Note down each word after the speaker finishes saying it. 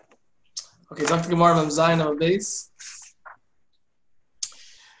Okay, Dr. Gemara Mem Zayin on base.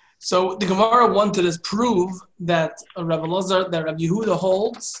 So the Gemara wanted to prove that Rabbi Yehuda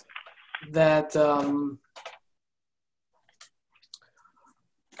holds that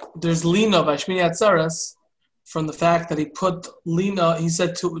there's lina by Shmini Atzeres from the fact that he put lina. He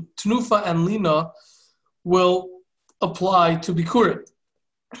said to Tnufa and lina will apply to Bikurim,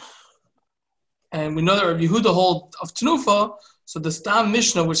 and we know that Rabbi Yehuda holds of Tnufa. So the Stam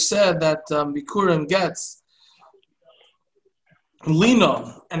Mishnah, which said that Bikurim gets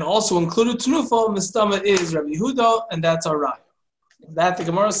lina and also included Tnufa, Mistama is Rabbi Yehuda, and that's our Raya. That the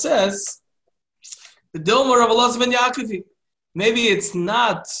Gemara says the Dilma of Elazar ben Yaakov. Maybe it's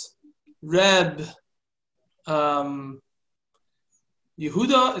not Reb Yehuda,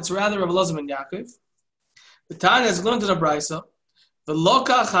 it's rather Reb Elazar ben Yaakov. The Tanya is going to the Brisa. The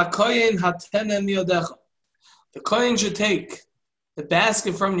lokach hakoyin hatenem yodecha. The kohen should take the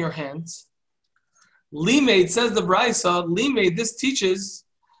basket from your hands. Limeid, says the Brisa, Limeid, this teaches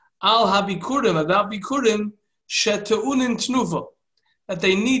al habikurim, about bikurim, sheteunin tnufa, that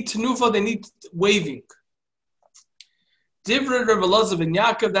they need tnufa, they need waving. Different Reb Elazar ben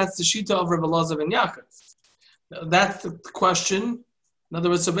Yaakov, that's the shita of Reb Elazar ben Yaakov. That's the question. In other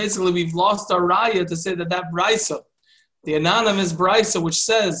words, so basically we've lost our raya to say that Brisa, the anonymous Brisa, which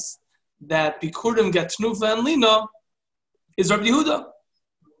says that bikurim get tnufa and lina, is Rabbi Yehuda,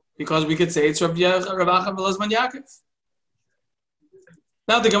 because we could say it's Rabbi Elazar ben Yaakov.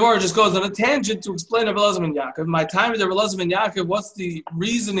 Now the Gemara just goes on a tangent to explain Rabbi Elazar ben Yaakov. My time is Rabbi Elazar ben Yaakov. What's the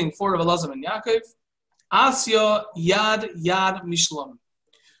reasoning for Rabbi Elazar ben Yaakov? Asya yad mishlam.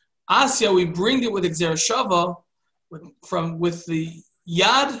 Asya, we bring it with Gzera Shava, with the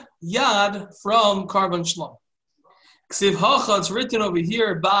yad from Karban Shlom. Ksiv Hacha, it's written over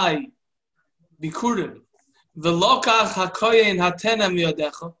here by Bikurim. V'lokach hakoyin hatenem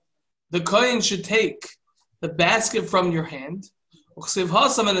yodecha. The kohen should take the basket from your hand. Ksiv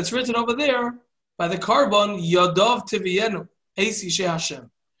Hasam, and it's written over there by the Karban Yodov Tiviyenu Eisi She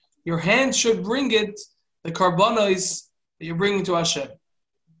Hashem. Your hand should bring it, the karbanos that you're bringing to Hashem.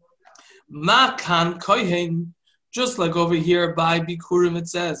 Makan kohen, just like over here by Bikurim it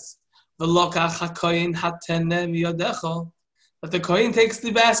says, V'lokach hakoyin hatenem yodecha, that the kohen takes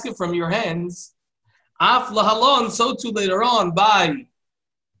the basket from your hands. Af lahalon, so too later on by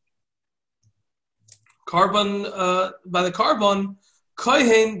the Karban,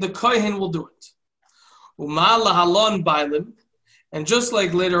 kohen, the kohen will do it. Uma lahalon bailim, and just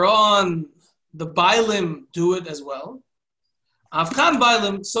like later on the bailim do it as well. Afkan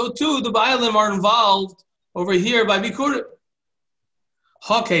bailim, so too the bailim are involved over here by Bikurim.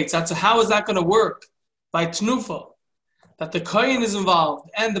 Hakates, that's how is that going to work? By Tnufa, that the kohen is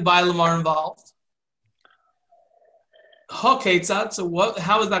involved and the bailim are involved. Hakates, so what?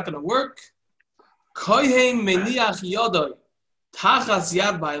 How is that going to work? Kohen meniach yodoi tachas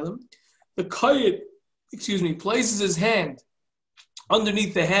yad bailim. The kohen, places his hand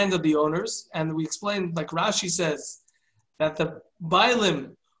underneath the hand of the owners, and we explained, like Rashi says, that the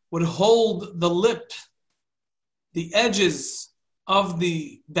bailim would hold the lip, the edges of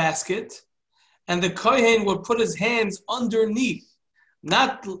the basket, and the kohen would put his hands underneath,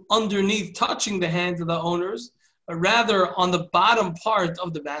 not underneath touching the hands of the owners, but rather on the bottom part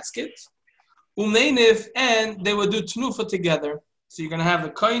of the basket. Umeiniv, and they would do tnufa together. So you're going to have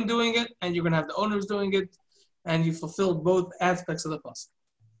the kohen doing it, and you're going to have the owners doing it, and you fulfilled both aspects of the pasuk.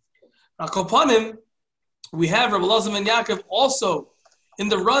 Akopanim, we have Rabbi Elazar ben Yaakov also in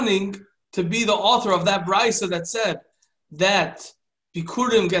the running to be the author of that brisa that said that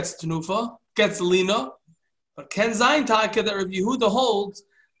Bikurim gets tnufa, gets lina, but Ken Zayin Taka that Rabbi Yehuda holds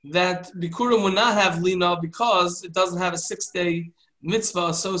that Bikurim will not have lina because it doesn't have a 6-day mitzvah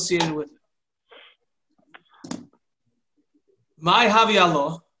associated with it. My Havi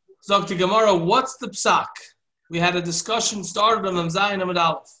Allah, Dr. Gemara, what's the psak? We had a discussion started on Zayin Amud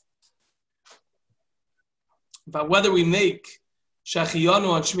Aleph about whether we make Shechiyanu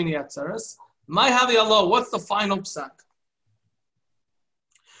on Shmini Atzeres. My Havi Allah, what's the final psak?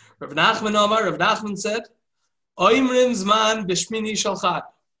 Rav Nachman said, Oimrim Zman b'Shmini Shalchad.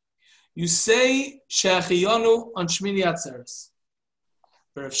 You say Shechiyanu on Shmini Atzeres.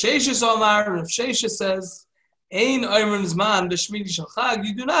 Rav Sheshes Omar, Rav Sheshes says, Ein Oimrim Zman b'Shmini Shalchad.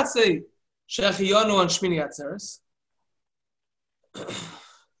 You do not say Shechiyanu on Shmini Atzeres.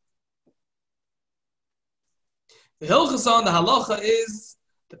 The Hilchos on the halacha is,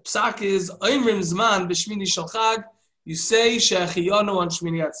 the psak is, Oimrim Zman b'Shmini Shalchad. You say Shechiyanu on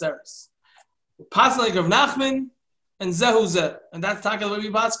Shmini Atzeres. Pass like Rav Nachman and Zehu Zeh, and that's the way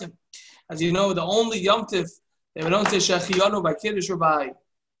we pass him. As you know, the only Yom Tif that we don't say Shechiyanu by Kiddush or by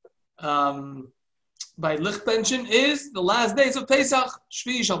by Lichtbenchen is the last days of Pesach.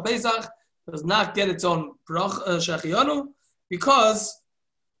 Shvi Shal Pesach does not get its own Shechianu because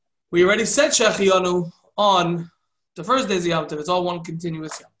we already said Shechianu on the first days of Yom Tov. It's all one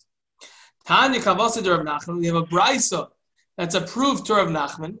continuous Yom Tov. Tanya Kavasa Rav Nachman. We have a brisa that's a proof to Rav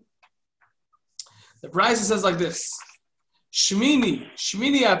Nachman. The brisa says like this: Shmini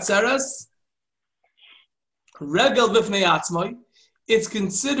Atzeres Regel Bifnei Atzmai. It's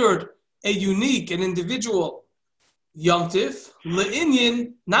considered a unique and individual Yom Tiv,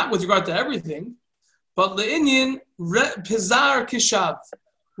 le'inyin, not with regard to everything, but le'inyin Pizar Kishav,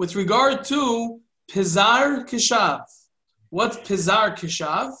 with regard to Pizar Kishav. What's Pizar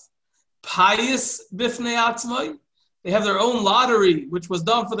Kishav? Pious Bifnei Atzmai. They have their own lottery, which was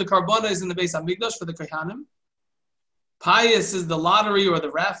done for the Karbonos in the Beis Hamikdash, for the Kohanim. Pious is the lottery or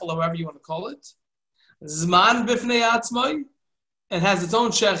the raffle, however you want to call it. Zman Bifnei Atzmai. It has its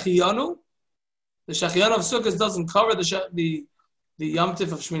own Shechianu. The Shechianu of Sukkot doesn't cover the Yom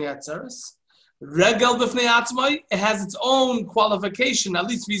Tif of Shmini Atzeres. Regel B'fnei Atzmai, it has its own qualification, at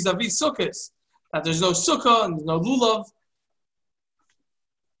least vis-a-vis Sukkot, that there's no Sukkah and there's no Lulav,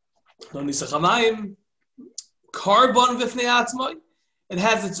 no Nisach HaMayim. Karbon B'fnei Atzmai, it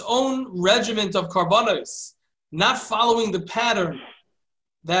has its own regiment of Karbonos, not following the pattern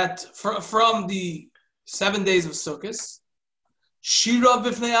that from the 7 days of Sukkot. Shira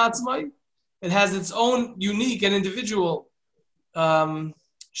B'fnei Atzmai, it has its own unique and individual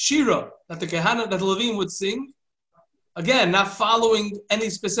Shira that the Kehana, that the Levim would sing. Again, not following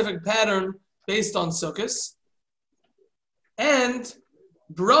any specific pattern based on Sukkot. And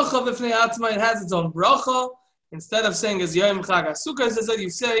Bracha B'fnei Atzmai, it has its own Bracha. Instead of saying as Yom Chag HaSukkot,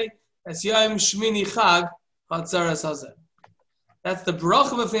 you say as Yom Shmini Chag HaTzeres Hazeh. That's the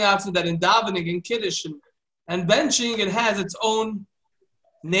Bracha B'fnei Atzmai that in davening, in Kiddush, and benching, it has its own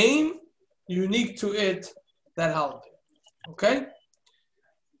name, unique to it, that holiday. Okay?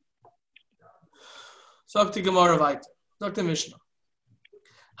 So, to Gemara Vayta, Dr. Mishnah.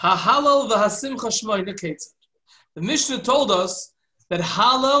 Ha-halal v'hasimcha shmoyne ketzad. The Mishnah told us that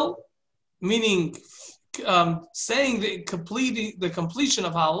halal, meaning saying the completion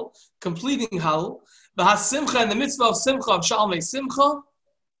of halal, completing halal, v'hasimcha, and the mitzvah of simcha, of shalmei simcha.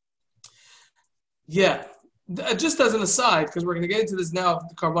 Yeah. Just as an aside, because we're going to get into this now,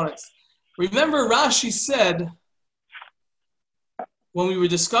 the Karbonos. Remember Rashi said, when we were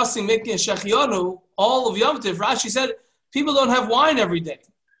discussing making a Shechianu, all of Yom Tov, Rashi said, people don't have wine every day.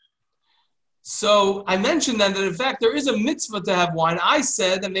 So I mentioned then that in fact there is a mitzvah to have wine. I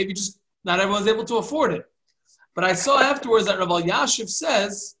said that maybe just not everyone's able to afford it. But I saw afterwards that Rav Yashiv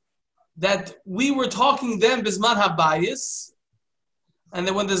says that we were talking then Bizman HaBayis, and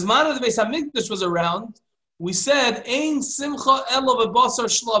that when the Zman of the Beis HaMikdash was around, we said, Ein simcha elo v'basar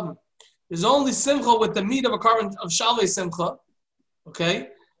shlavim. There's only simcha with the meat of a carbon of shalvei simcha, okay,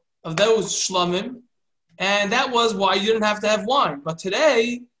 of those shlamim, and that was why you didn't have to have wine. But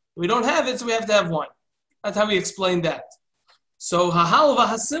today, we don't have it, so we have to have wine. That's how we explained that. So, ha'hal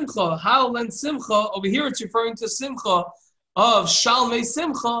v'hasimcha, ha'al and simcha, over here it's referring to simcha of shalvei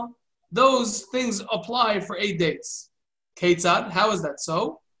simcha. Those things apply for 8 days. Ketzad, how is that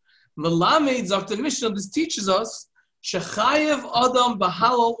so? Melamed Dr. Mishnah, this teaches us shechayev adam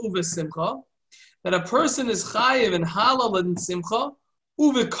b'halal uvesimcha, that a person is chayev in halal and simcha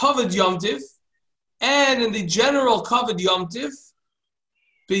uvekavod yom tiv, and in the general kavod yom tiv,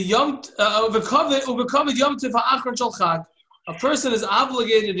 uvekavod yom tiv ha'achron shel chag. A person is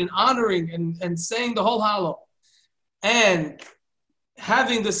obligated in honoring and saying the whole halal and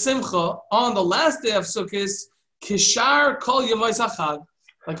having the simcha on the last day of Sukkot, kishar kol yomais hachag,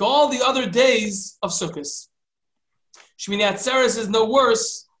 like all the other days of Sukkot. Shmini Atzeres is no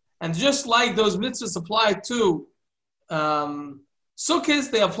worse, and just like those mitzvahs apply to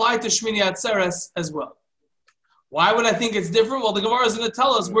Sukkot, they apply to Shmini Atzeres as well. Why would I think it's different? Well, the Gemara is going to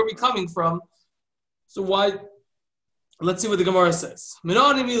tell us where we're coming from. So why? Let's see what the Gemara says.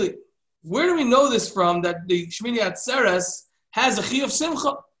 Where do we know this from, that the Shmini Atzeres has a chi of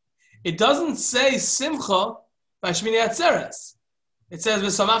simcha? It doesn't say simcha by Shmini Atzeres. It says,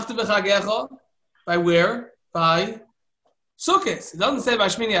 "V'samachta b'chagecha," by where? By Sukkot. It doesn't say by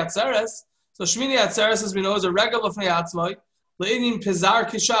Shmini Atzeres. So Shmini Atzeres, as we know, is a regel of Atzmai. Le'inim Pizar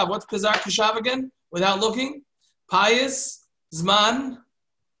Kishav. What's Pizar Kishav again? Without looking. Pious, Zman,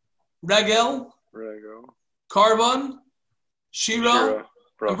 Regel, Karbon, Shira,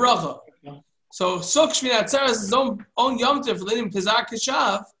 and Bracha. So Sukkot Shmini Atzeres is its own Yom Tov for Le'inim Pizar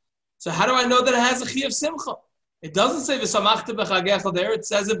Kishav. So how do I know that it has a chi of simcha? It doesn't say v'samachta b'chagecha there. It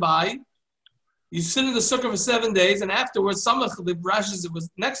says it by You sit in the sukkah for 7 days, and afterwards, the brashes it was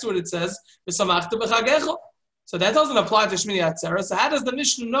next to it. It says v'samachta b'chagecha. So that doesn't apply to Shmini Atzeres. So how does the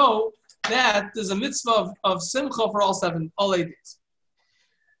Mishnah know that there's a mitzvah of simcha for all 8 days?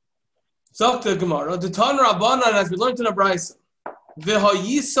 Zok to Gemara, the Tan Rabbanan, as we learned in the Brisa,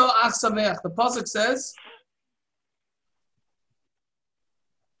 v'hayisa ach sameach. The pasuk says,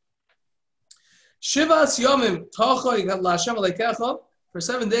 Shivas yomim tocha la'Hashem aleikecha. For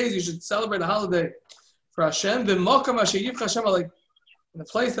 7 days, you should celebrate a holiday for Hashem. V'mokam asher yivcha Hashem aleik, in the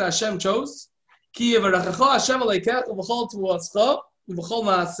place that Hashem chose. Ki yivarachecha Hashem aleikecha v'chol tvuascha v'chol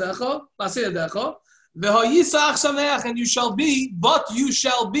ma'asecha ma'aseh yadecha v'hayisa ach sameach, and you shall be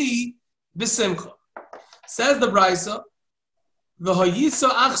b'simcha. Says the Brisa, v'hayisa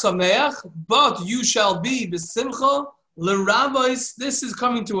ach sameach, but you shall be b'simcha. L'rabbis, this is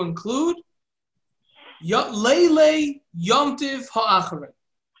coming to include Leilei Yom Tiv Ha'acharen,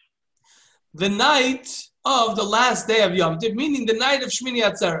 the night of the last day of Yom Tiv, meaning the night of Shmini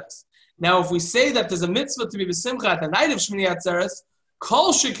Atzeres. Now, if we say that there's a mitzvah to be b'simcha at the night of Shmini Atzeres,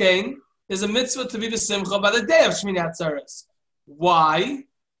 Kol Shekain is a mitzvah to be b'simcha by the day of Shmini Atzeres. Why?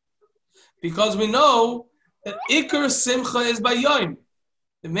 Because we know that Iker Simcha is by Yom.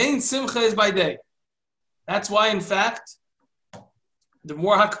 The main Simcha is by day. That's why, in fact, the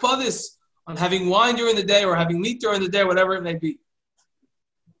more hakpadis on having wine during the day or having meat during the day, whatever it may be.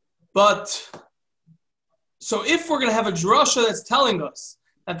 But, so if we're going to have a drasha that's telling us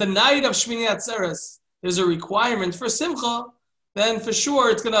that the night of Shmini Atzeres there's a requirement for Simcha, then for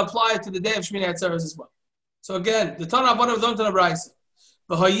sure it's going to apply to the day of Shmini Atzeres as well. So again, the Tanah Abba was learned in the Brisa.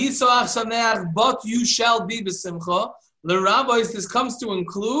 But you shall be b'simcha. The rabbis, this comes to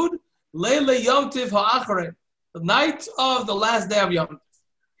include Leila Yom Tiv Ha'acharen, the night of the last day of Yom Tiv.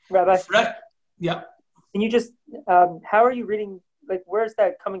 Rabbi, yeah. Can you just, how are you reading, like, where's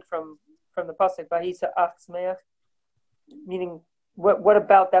that coming from the pasuk? Vayisa ach sameach? Meaning, what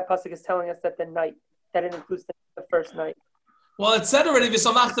about that pasuk is telling us that the night, that it includes the first night? Well, it said already,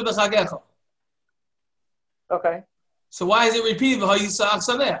 v'samachta b'chagecha. Okay. So why is it repeated, v'hayisa ach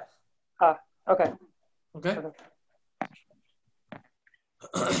sameach? Okay. Okay.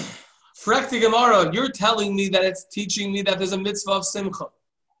 Frekti Gemara, you're telling me that it's teaching me that there's a mitzvah of simcha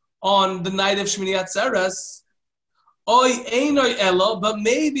on the night of Shmini Atzeres. Oy einoi elo, but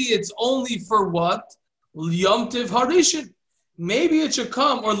maybe it's only for what? Yom Tiv Harishon. Maybe it should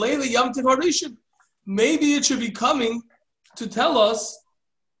come, or Leila Yom Tiv Harishon. Maybe it should be coming to tell us,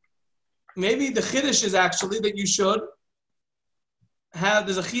 maybe the Chiddush is actually that you should have,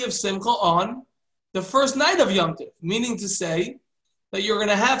 there's a Chi of Simcha on the first night of Yom Tiv, meaning to say that you're going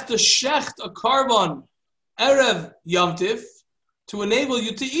to have to shecht a carbon Erev Yom Tiv to enable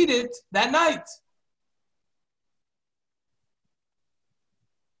you to eat it that night.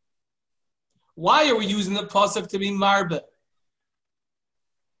 Why are we using the pasuk to be marbe?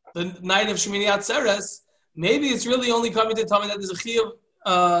 The night of Shemini Atzeres, maybe it's really only coming to tell me that there's a chi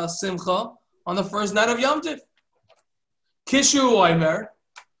of simcha on the first night of Yom Tiv. Kishu Oimer,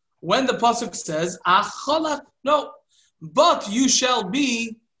 when the pasuk says, Ach cholak, no, but you shall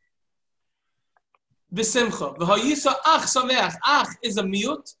be b'simcha. V'hayisa ach sameach. Ach is a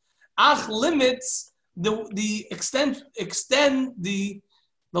miut. Ach limits the extend the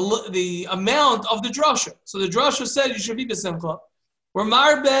amount of the drasha. So the drasha said you should be b'simcha. We're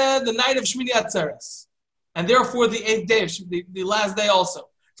marbe the night of Shmini Atzeres, and therefore the 8th day, the last day also.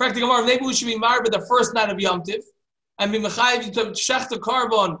 Frankly, maybe we should be marbe the first night of Yom Tiv, and be mechayiv you to shech the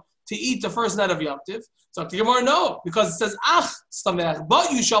carbon to eat the first night of Yom Tiv. So the Gemara, no, because it says ach sameach,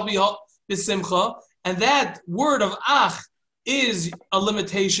 but you shall be b'simcha, and that word of ach is a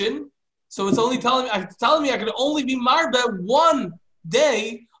limitation. So it's only telling me I can only be marbe one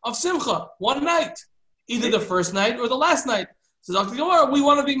day of simcha, one night, either the first night or the last night. So Dr. Gemara, we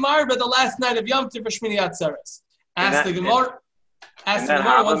want to be marbe the last night of Yom Tov for Shmini Atzeres. Ask the Gemara. Ask the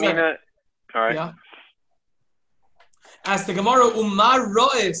Gemara one second. All right. Yeah. Ask the Gemara, Umar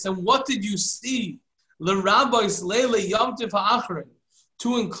Roes, and what did you see? The rabbis Leila Yom Tov Ha'achron,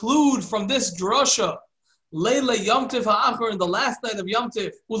 to include from this drasha Leila Yom Tov Ha'achron, the last night of Yom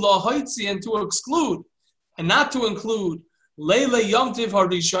Tov, Ula Hoitzi, and to exclude, and not to include Leila Yom Tov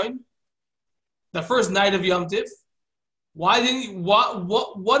Harishon, the first night of Yom Tov. Why didn't you,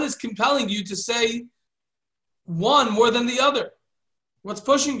 what is compelling you to say one more than the other? What's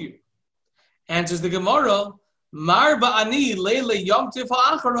pushing you? Answers the Gemara, Mar ba'ani Leila Yom Tov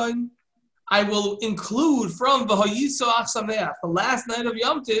Ha'achron, I will include from V'hayiso Ach Sameach, the last night of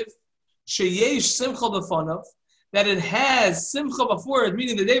Yom Tiv, Sheyesh Simcha B'fanav, that it has Simcha before it,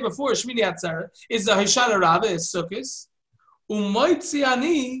 meaning the day before Shmini Atzeres, is the Hoshana Rabbah, is Sukkos. Umoitzi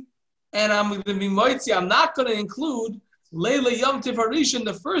Ani, and I'm going to be moitzi. I'm not going to include Leila Yom Tiv Harishan,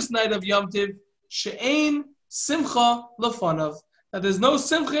 the first night of Yom Tiv, she'ein simcha lefanav. That there's no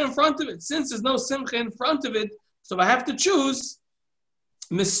simcha in front of it. Since there's no simcha in front of it, so if I have to choose,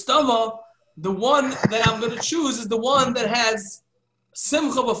 mistava, the one that I'm going to choose is the one that has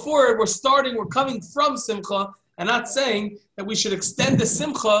simcha before it. We're coming from simcha, and not saying that we should extend the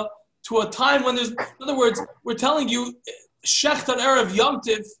simcha to a time when there's, in other words, we're telling you, shecht on Erev Yom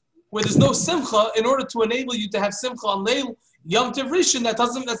Tiv, where there's no simcha, in order to enable you to have simcha on Leil Yom Tiv Rishon,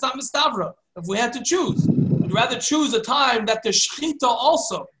 that's not mistavra. If we had to choose, we'd rather choose a time that the shechita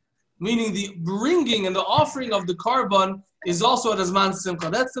also, meaning the bringing and the offering of the korban, is also at a zman simcha.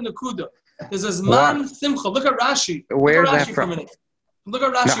 That's the nakuda. There's a zman simcha. Look at Rashi. Where's Look at Rashi that for a from? minute. Look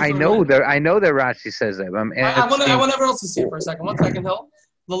at Rashi. No, I know that Rashi says that. I want everyone else to see it for a second. 1 second, Hill.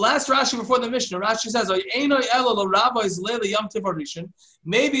 The last Rashi before the Mishnah, Rashi says,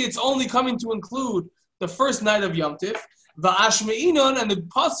 maybe it's only coming to include the first night of Yom Tiv. And the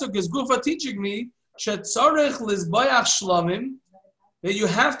pasuk is Gufa teaching me that you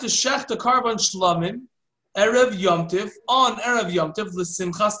have to shech the korban shlamim Erev Yom Tiv on Erev Yom Tiv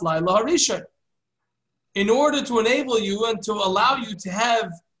l'simchas Laila Harishon, in order to enable you and to allow you to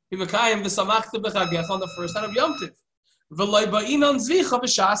have Hivakayim v'samachta b'chagecha on the first night of Yom Tiv.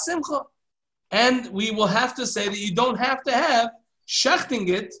 And we will have to say that you don't have to have shechting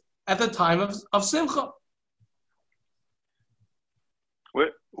it at the time of simcha.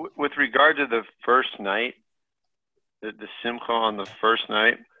 With regard to the first night, the simcha on the first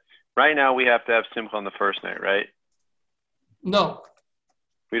night, right now we have to have simcha on the first night, right? No.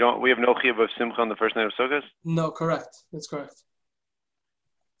 We don't. We have no chiyuv of simcha on the first night of Sukkot? No, correct. That's correct.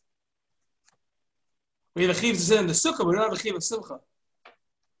 We have a chiyuv to sit in the sukkah, but we don't have a chiyuv of simcha.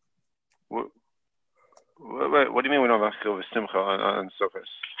 What do you mean we don't have a chiyuv of simcha on Sukkot?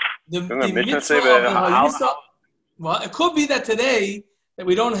 The mitzvah of the Hayisa, well, it could be that today that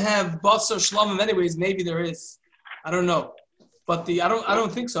we don't have basar shlamim anyways. Maybe there is. I don't know. But I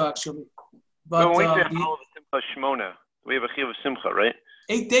don't think so actually. But no, we have simcha shmona. We have a chiyuv of simcha, right?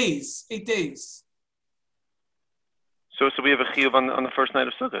 8 days. 8 days. So we have a chiyuv on the first night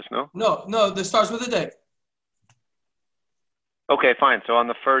of Sukkot, no? No. This starts with a day. Okay, fine. So on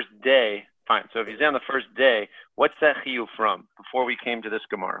the first day, fine. So if you say on the first day, what's that chiyuv from? Before we came to this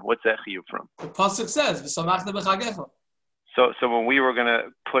Gemara, what's that chiyuv from? The pasuk says, "V'samachta b'chagecha." So when we were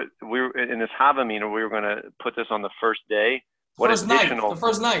gonna we were in this Havamina, we were gonna put this on the first day. What first additional? Night, the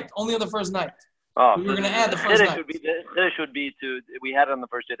first night, only on the first night. Oh, we were going to add the first night. The chiddush would be we had it on the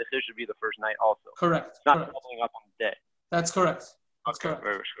first day. The chiddush should be the first night also. Correct. It's not doubling up on the day. That's correct. That's okay, correct.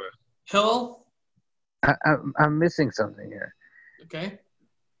 Very good. Hillel? I'm missing something here. Okay.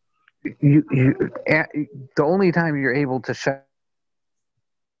 You the only time you're able to shut.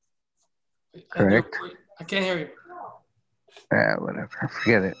 Correct. I can't hear you. Whatever.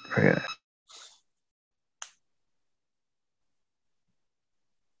 Forget it.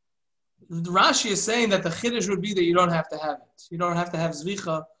 Rashi is saying that the chiddush would be that you don't have to have it. You don't have to have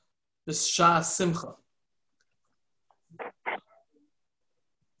zvicha, b'shas simcha.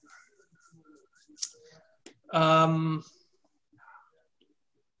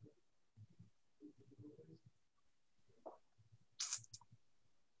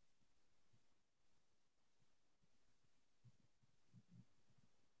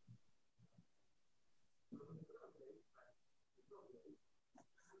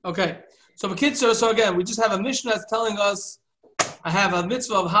 Okay. So again, we just have a Mishnah that's telling us I have a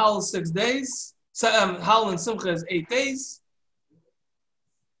mitzvah of Hal 6 days. Hal and Simcha is 8 days.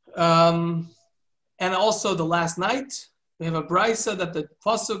 And also the last night. We have a brisa that the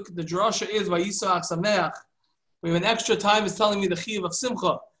pasuk, the drasha is Vayisach Sameach. We have an extra time is telling me the chiyuv of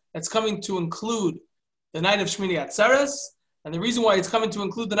Simcha. That's coming to include the night of Shmini Atzeres. And the reason why it's coming to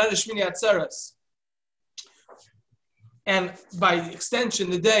include the night of Shmini Atzeres, and by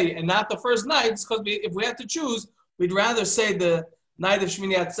extension the day and not the first night, is because if we had to choose, we'd rather say the night of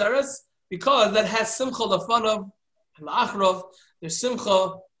Shmini Atzeres, because that has simcha lefanav and la'achrav. There's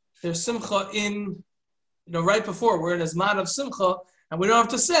simcha in, right before. We're in a zman of simcha, and we don't have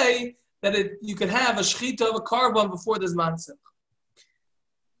to say that you could have a shechita of a korban before the zman simcha.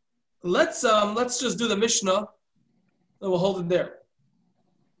 Let's just do the Mishnah, and we'll hold it there.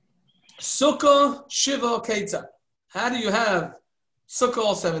 Sukkah Shiva Ketzah. How do you have Sukkah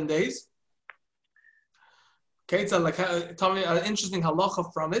all 7 days? Ketzah, tell me an interesting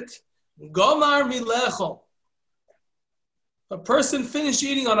halacha from it. Gomar milecho. A person finished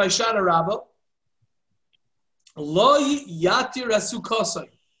eating on Aishana Rabbah. Lo yatir asukosai.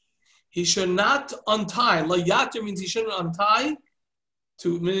 He should not untie. Lo yatir means he shouldn't untie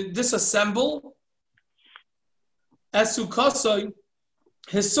to disassemble esukasoi,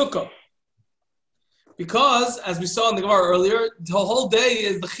 his sukkah. Because, as we saw in the Gemara earlier, the whole day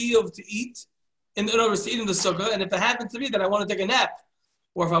is the chiyuv to eat, in other words, to eat in the sukkah, and if it happens to be that I want to take a nap,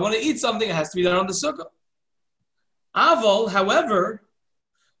 or if I want to eat something, it has to be done on the sukkah. Aval, however,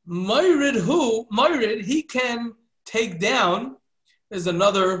 Moirid, he can take down. There's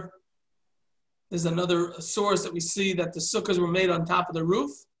another source that we see that the sukkahs were made on top of the roof.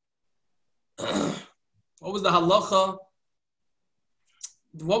 What was the halacha?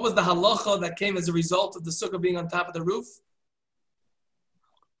 What was the halacha that came as a result of the sukkah being on top of the roof?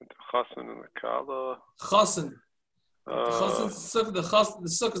 The chasen and the kala. Chasen. The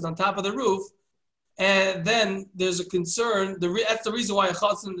sukkah is on top of the roof. And then there's a concern. That's the reason why a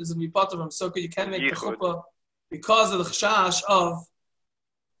chasen is a mipata from sukkah. You can't make the chuppah because of the chashash of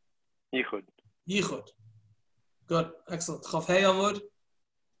yichud. Good, excellent. Chav Hey Amud.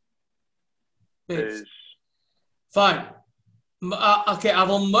 Fine. Okay,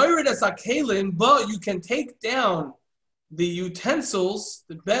 aval moirid as hakelim, but you can take down the utensils,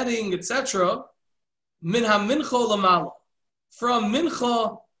 the bedding, etc. Min ha-mincha lamala, from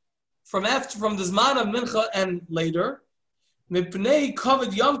mincha. From the zman of mincha and later, mipnei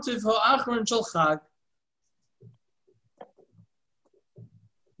kavod yom tiv ha'achron shel chag,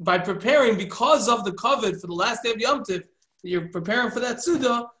 by preparing because of the kavod for the last day of Yom Tiv, you're preparing for that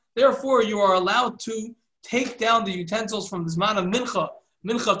suda. Therefore, you are allowed to take down the utensils from the zman of mincha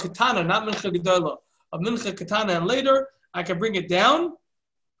katana, not mincha gedola, of mincha katana and later. I can bring it down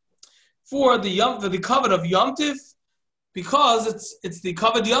for the kavod of Yom Tiv. Because it's the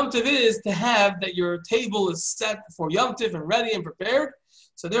kavod Yom Tiv is to have that your table is set for Yom Tiv and ready and prepared.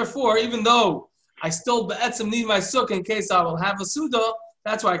 So therefore, even though I still be'etzim need my sukkah in case I will have a suda,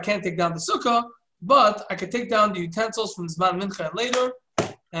 that's why I can't take down the sukkah, but I can take down the utensils from Zman Mincha and later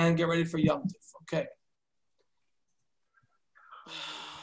and get ready for Yom Tiv. Okay.